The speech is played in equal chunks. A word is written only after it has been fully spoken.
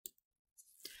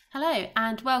Hello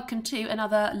and welcome to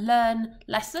another Learn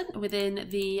lesson within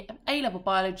the A-Level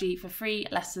Biology for Free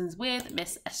lessons with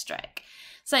Miss Estrek.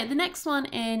 So the next one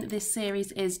in this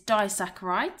series is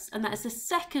disaccharides, and that is the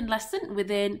second lesson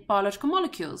within biological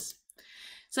molecules.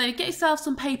 So get yourself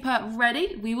some paper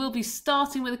ready. We will be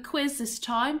starting with a quiz this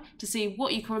time to see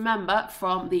what you can remember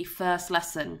from the first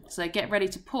lesson. So get ready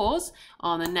to pause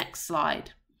on the next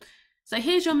slide. So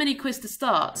here's your mini quiz to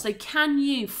start. So can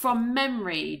you, from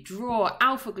memory, draw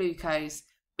alpha glucose,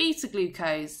 beta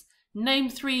glucose, name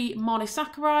 3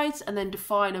 monosaccharides, and then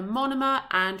define a monomer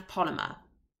and polymer?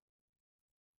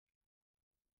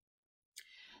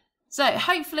 So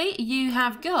hopefully you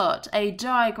have got a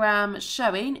diagram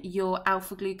showing your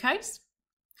alpha glucose.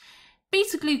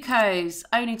 Beta glucose,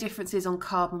 only difference is on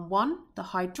carbon 1. The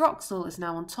hydroxyl is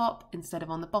now on top instead of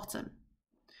on the bottom.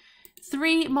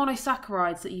 3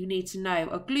 monosaccharides that you need to know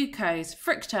are glucose,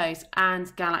 fructose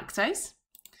and galactose.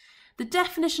 The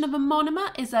definition of a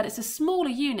monomer is that it's a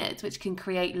smaller unit which can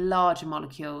create larger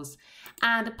molecules,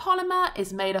 and a polymer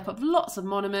is made up of lots of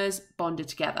monomers bonded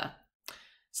together.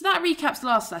 So that recaps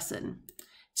last lesson.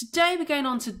 Today we're going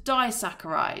on to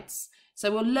disaccharides.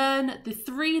 So we'll learn the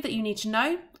 3 that you need to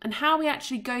know and how we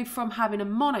actually go from having a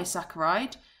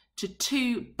monosaccharide to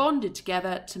 2 bonded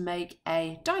together to make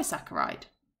a disaccharide.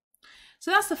 So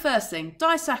that's the first thing.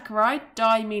 Disaccharide,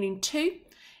 di meaning 2,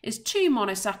 is 2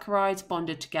 monosaccharides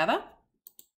bonded together.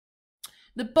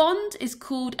 The bond is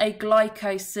called a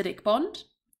glycosidic bond,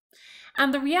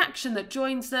 and the reaction that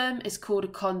joins them is called a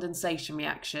condensation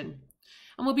reaction.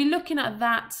 And we'll be looking at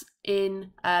that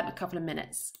in a couple of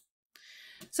minutes.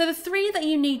 So the 3 that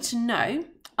you need to know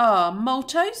are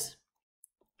maltose,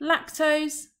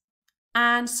 lactose,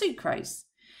 and sucrose.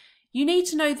 You need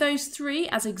to know those 3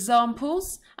 as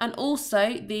examples and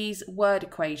also these word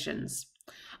equations.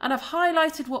 And I've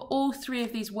highlighted what all 3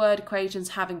 of these word equations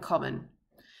have in common.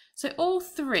 So all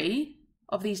 3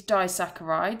 of these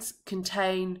disaccharides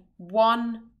contain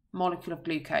 1 molecule of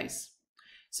glucose.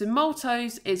 So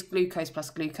maltose is glucose plus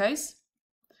glucose.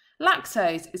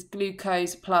 Lactose is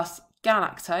glucose plus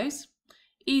galactose.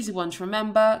 Easy one to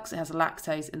remember because it has a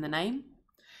lactose in the name.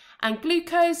 And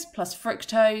glucose plus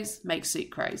fructose makes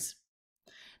sucrose.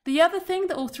 The other thing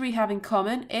that all 3 have in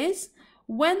common is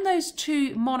when those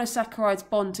 2 monosaccharides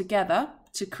bond together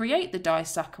to create the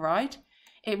disaccharide,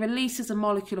 it releases a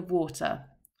molecule of water.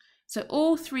 So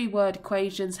all 3 word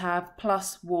equations have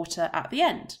plus water at the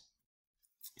end.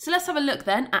 So let's have a look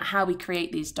then at how we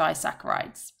create these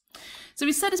disaccharides. So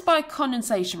we said it's by a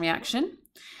condensation reaction,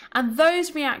 and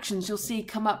those reactions you'll see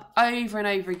come up over and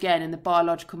over again in the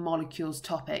biological molecules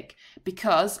topic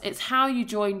because it's how you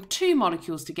join 2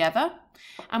 molecules together,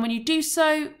 and when you do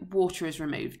so, water is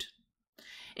removed.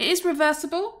 It is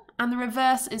reversible, and the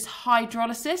reverse is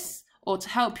hydrolysis, or to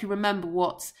help you remember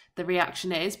what the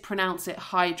reaction is, pronounce it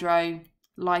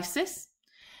hydrolysis.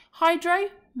 Hydro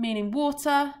meaning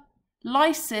water,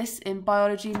 lysis in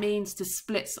biology means to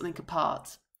split something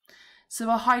apart. So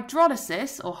a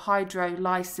hydrolysis or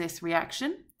hydrolysis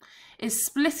reaction is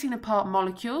splitting apart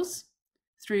molecules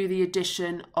through the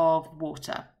addition of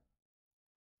water.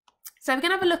 So we're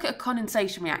going to have a look at a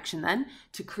condensation reaction then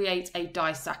to create a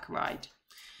disaccharide.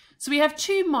 So we have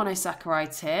 2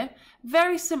 monosaccharides here,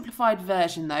 very simplified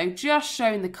version though, just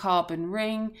showing the carbon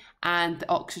ring and the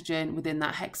oxygen within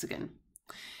that hexagon.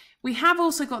 We have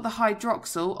also got the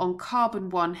hydroxyl on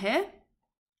carbon 1 here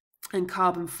and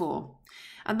carbon 4.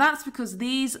 And that's because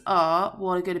these are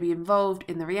what are going to be involved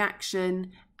in the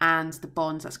reaction and the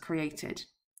bonds that's created.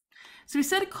 So we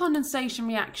said a condensation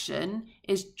reaction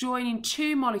is joining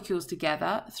 2 molecules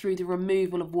together through the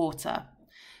removal of water.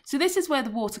 So this is where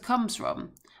the water comes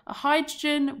from. A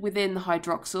hydrogen within the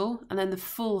hydroxyl and then the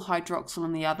full hydroxyl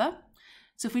on the other.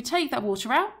 So if we take that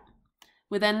water out,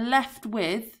 we're then left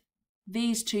with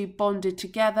these 2 bonded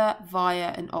together via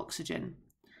an oxygen.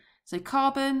 So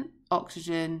carbon,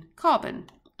 oxygen, carbon,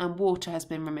 and water has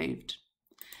been removed.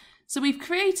 So we've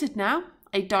created now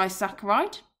a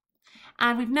disaccharide,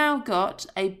 and we've now got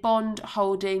a bond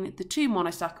holding the 2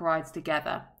 monosaccharides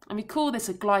together, and we call this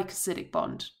a glycosidic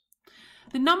bond.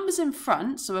 The numbers in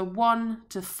front, so a 1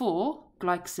 to 4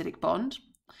 glycosidic bond,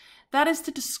 that is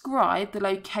to describe the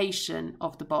location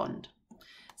of the bond.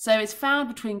 So it's found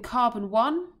between carbon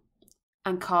 1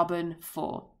 and carbon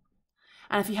 4.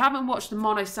 And if you haven't watched the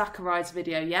monosaccharides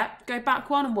video yet, go back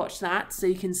one and watch that so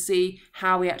you can see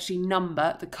how we actually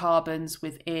number the carbons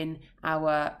within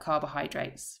our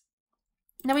carbohydrates.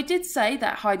 Now we did say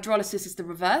that hydrolysis is the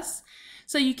reverse,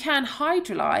 so you can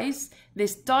hydrolyze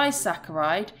this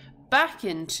disaccharide back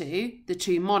into the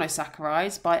 2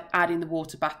 monosaccharides by adding the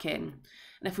water back in.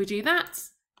 And if we do that,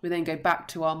 we then go back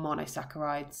to our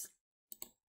monosaccharides.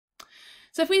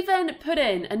 So if we then put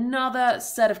in another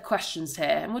set of questions here,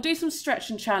 and we'll do some stretch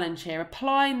and challenge here,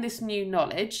 applying this new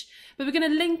knowledge, but we're going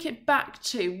to link it back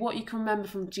to what you can remember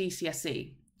from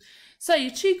GCSE. So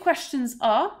your 2 questions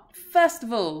are, first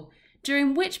of all,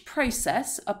 during which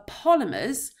process are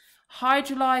polymers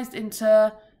hydrolyzed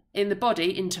in the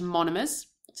body into monomers?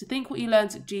 So think what you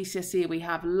learned at GCSE, we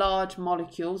have large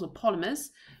molecules or polymers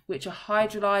which are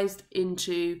hydrolyzed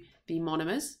into the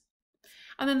monomers.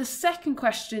 And then the second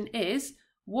question is,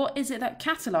 what is it that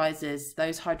catalyzes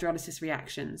those hydrolysis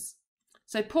reactions?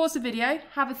 So pause the video,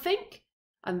 have a think,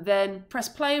 and then press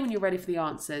play when you're ready for the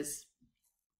answers.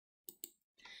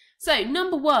 So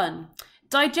number 1,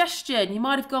 digestion. You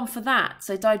might have gone for that.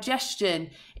 So digestion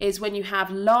is when you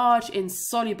have large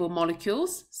insoluble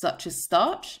molecules, such as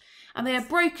starch, and they are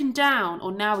broken down,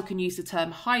 or now we can use the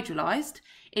term hydrolyzed,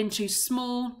 into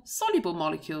small soluble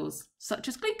molecules, such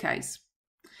as glucose.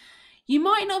 You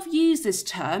might not have used this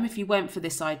term if you went for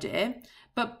this idea,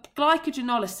 but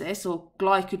glycogenolysis or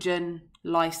glycogen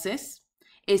lysis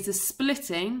is the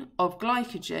splitting of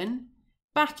glycogen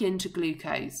back into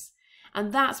glucose.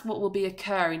 And that's what will be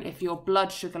occurring if your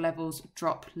blood sugar levels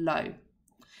drop low.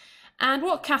 And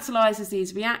what catalyzes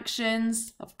these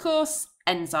reactions? Of course,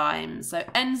 enzymes. So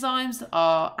enzymes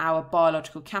are our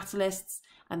biological catalysts,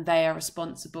 and they are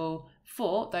responsible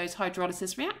for those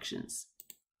hydrolysis reactions.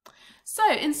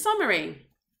 So in summary,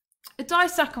 a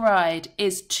disaccharide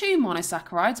is 2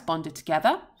 monosaccharides bonded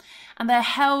together, and they're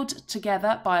held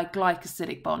together by a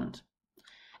glycosidic bond.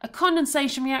 A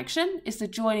condensation reaction is the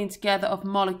joining together of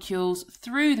molecules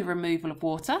through the removal of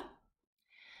water.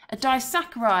 A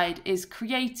disaccharide is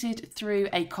created through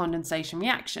a condensation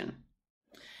reaction.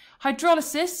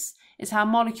 Hydrolysis is how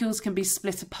molecules can be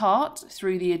split apart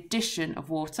through the addition of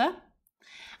water.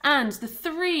 And the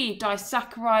 3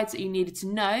 disaccharides that you needed to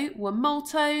know were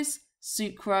maltose,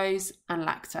 sucrose, and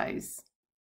lactose.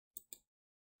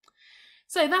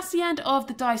 So that's the end of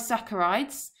the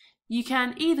disaccharides. You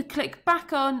can either click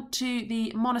back on to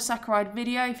the monosaccharide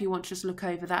video if you want to just look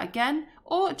over that again,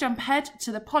 or jump ahead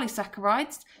to the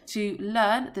polysaccharides to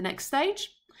learn the next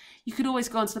stage. You could always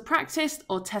go on to the practice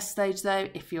or test stage though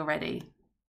if you're ready.